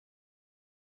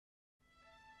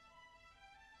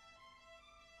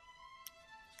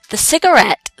The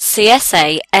Cig-Arrete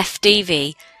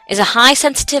CSA-FDV is a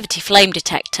high-sensitivity flame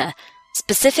detector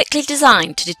specifically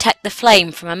designed to detect the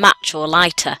flame from a match or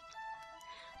lighter.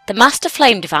 The master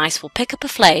flame device will pick up a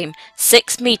flame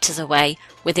 6 meters away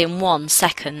within 1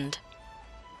 second.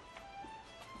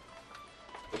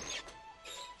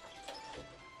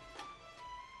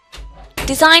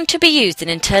 Designed to be used in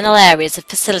internal areas of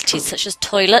facilities such as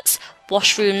toilets,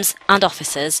 washrooms and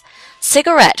offices,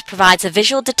 Cig-Arrete provides a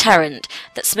visual deterrent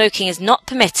that smoking is not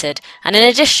permitted and in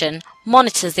addition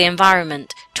monitors the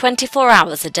environment 24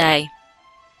 hours a day.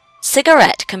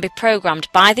 Cig-Arrete can be programmed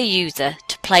by the user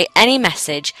to play any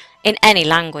message in any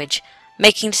language,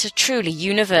 making it a truly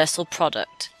universal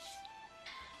product.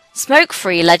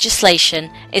 Smoke-free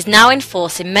legislation is now in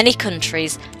force in many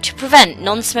countries to prevent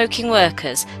non-smoking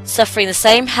workers suffering the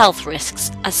same health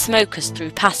risks as smokers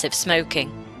through passive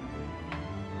smoking.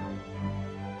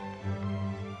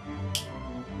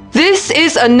 This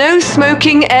is a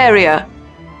no-smoking area.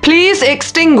 Please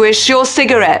extinguish your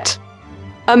cigarette.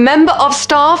 A member of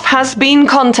staff has been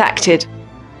contacted.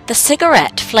 The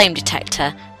Cig-Arrete flame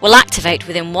detector will activate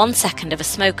within 1 second of a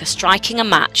smoker striking a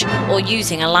match or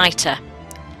using a lighter.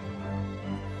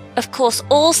 Of course,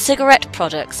 all Cig-Arrete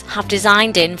products have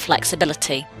designed-in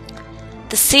flexibility.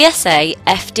 The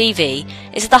CSA-FDV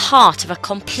is at the heart of a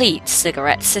complete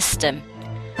Cig-Arrete system.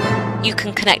 You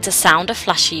can connect a sound or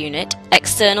flasher unit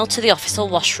external to the office or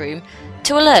washroom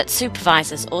to alert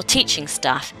supervisors or teaching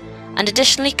staff, and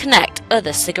additionally connect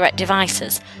other Cig-Arrete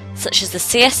devices such as the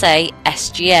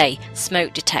CSA-SGA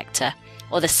smoke detector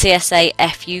or the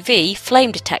CSA-FUV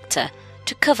flame detector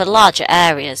to cover larger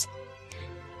areas.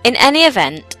 In any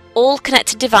event, all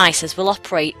connected devices will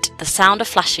operate the sound or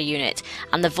flasher unit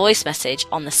and the voice message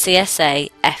on the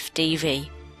CSA-FDV.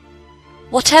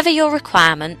 Whatever your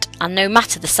requirement and no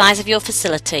matter the size of your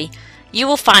facility, you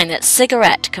will find that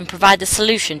Cig-Arrete can provide the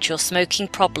solution to your smoking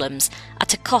problems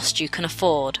at a cost you can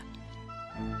afford.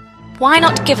 Why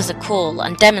not give us a call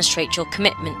and demonstrate your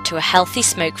commitment to a healthy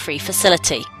smoke-free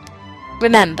facility?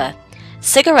 Remember,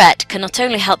 Cig-Arrete can not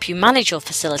only help you manage your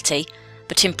facility,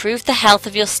 but improve the health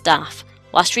of your staff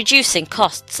whilst reducing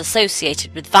costs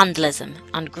associated with vandalism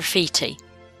and graffiti.